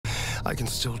I can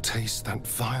still taste that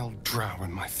vile drow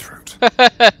in my throat.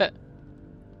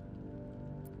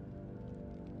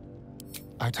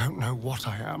 I don't know what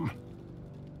I am.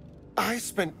 I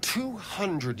spent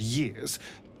 200 years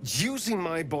using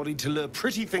my body to lure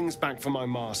pretty things back for my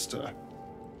master.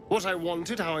 What I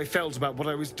wanted, how I felt about what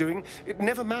I was doing, it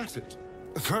never mattered.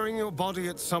 Throwing your body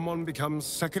at someone becomes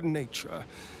second nature,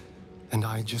 and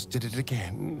I just did it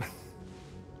again.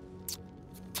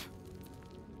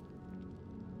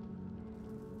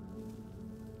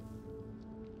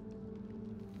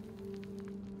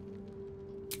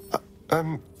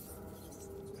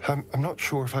 I'm not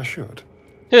sure if I should.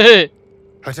 I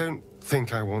don't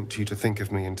think I want you to think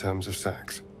of me in terms of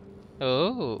sex.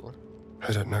 Oh.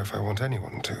 I don't know if I want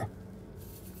anyone to.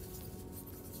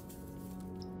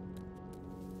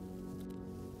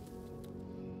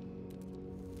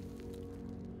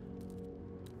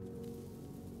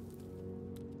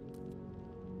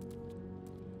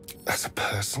 As a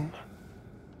person,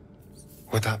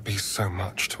 would that be so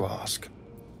much to ask?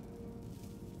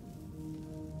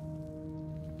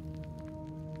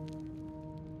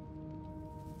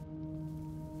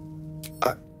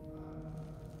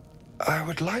 I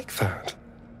would like that.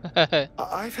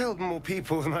 I've held more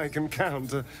people than I can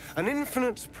count. An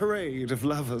infinite parade of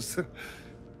lovers.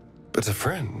 But a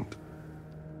friend?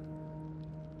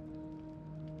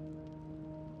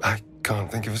 I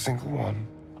can't think of a single one.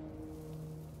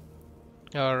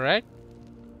 Alright.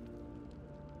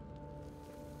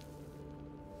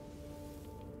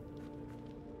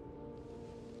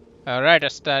 Alright,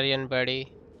 Astarion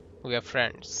buddy. We are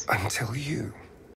friends. Until you.